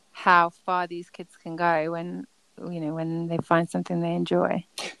how far these kids can go when they find something they enjoy.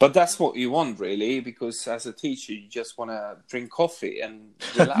 But that's what you want, really, because as a teacher, you just want to drink coffee and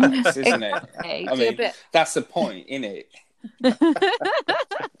relax, isn't it? I mean, that's the point, isn't it?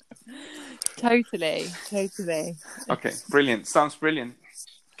 Totally. Okay, brilliant. Sounds brilliant.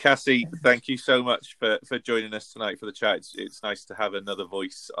 Cassie, thank you so much for joining us tonight for the chat. It's nice to have another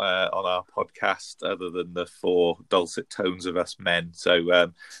voice on our podcast other than the 4 dulcet tones of us men.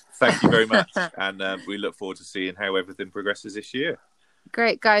 So thank you very much. And we look forward to seeing how everything progresses this year.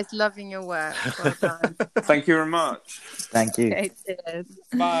 Great, guys. Loving your work. Well done. Thank you very much. Thank you. Okay, cheers.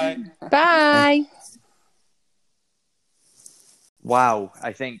 Bye. Bye. Wow.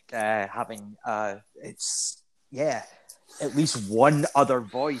 I think having at least one other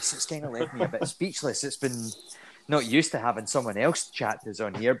voice, it's kind of left me a bit speechless. It's been not used to having someone else chat to us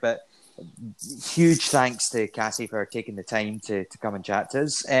on here, but huge thanks to Cassie for taking the time to come and chat to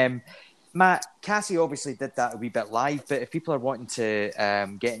us. Matt, Cassie obviously did that a wee bit live, but if people are wanting to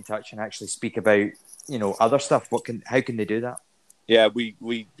get in touch and actually speak about, other stuff, how can they do that? Yeah, we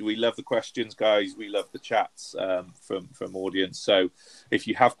love the questions, guys. We love the chats from audience. So if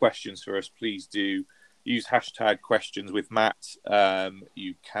you have questions for us, please do use hashtag questions with Matt.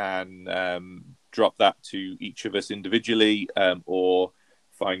 You can drop that to each of us individually or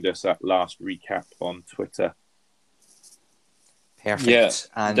find us at Last Recap on Twitter. Perfect.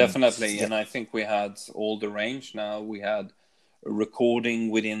 Yeah, definitely. Yeah. And I think we had all the range now. We had a recording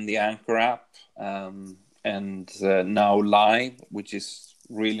within the Anchor app and now live, which is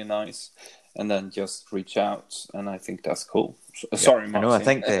really nice. And then just reach out, and I think that's cool. Sorry, Martin. No, I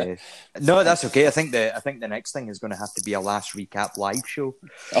think no, that's okay. I think the next thing is going to have to be a Last Recap live show,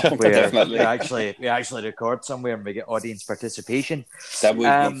 where definitely we actually record somewhere and we get audience participation. That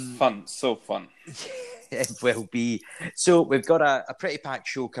would be fun, so fun. It will be. So we've got a pretty packed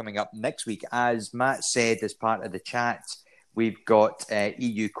show coming up next week. As Matt said as part of the chat, we've got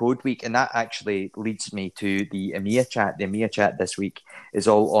EU Code Week, and that actually leads me to the EMEA chat. The EMEA chat this week is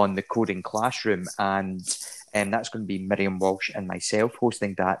all on the coding classroom, and that's going to be Miriam Walsh and myself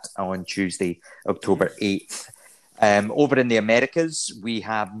hosting that on Tuesday, October 8th. Over in the Americas, we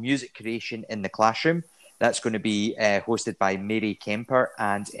have music creation in the classroom. That's going to be hosted by Mary Kemper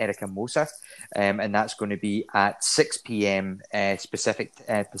and Erica Mosa, and that's going to be at 6 p.m. Pacific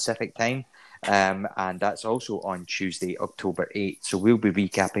time. And that's also on Tuesday, October 8th. So we'll be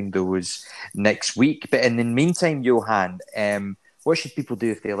recapping those next week. But in the meantime, Johan, what should people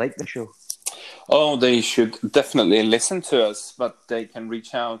do if they like the show? Oh, they should definitely listen to us, but they can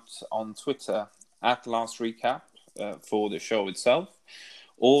reach out on Twitter at Last Recap for the show itself,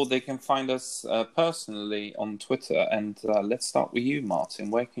 or they can find us personally on Twitter. And let's start with you, Martin.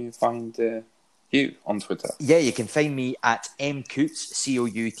 Where can you find you on Twitter? Yeah, you can find me at mcoutts,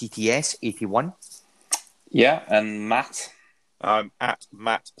 COUTTS 81. Yeah, and Matt? I'm at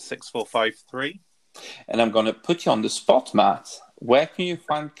Matt6453. And I'm going to put you on the spot, Matt. Where can you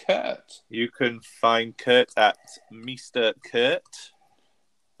find Kurt? You can find Kurt at Mr. Kurt.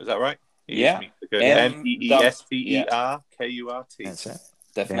 Is that right? Yeah. MEESTERKURT. That's it.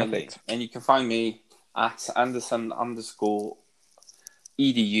 Definitely. Perfect. And you can find me at Anderson_EDU,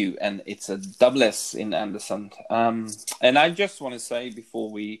 and it's a double S in Anderson. And I just want to say,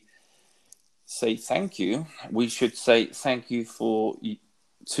 before we say thank you, we should say thank you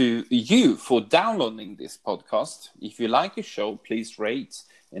to you for downloading this podcast. If you like a show, please rate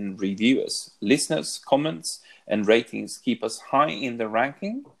and review us. Listeners, comments, and ratings keep us high in the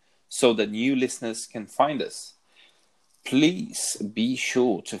ranking so that new listeners can find us. Please be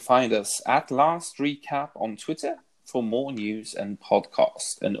sure to find us at Last Recap on Twitter for more news and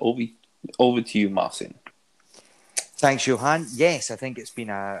podcasts. And over to you, Martin. Thanks, Johan. Yes, I think it's been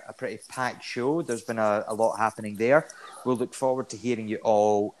a pretty packed show. There's been a lot happening there. We'll look forward to hearing you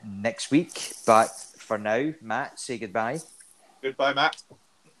all next week. But for now, Matt, say goodbye. Goodbye, Matt.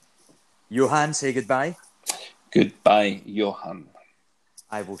 Johan, say goodbye. Goodbye, Johan.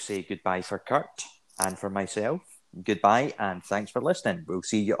 I will say goodbye for Kurt and for myself. Goodbye and thanks for listening. We'll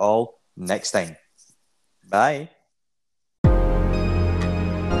see you all next time. Bye.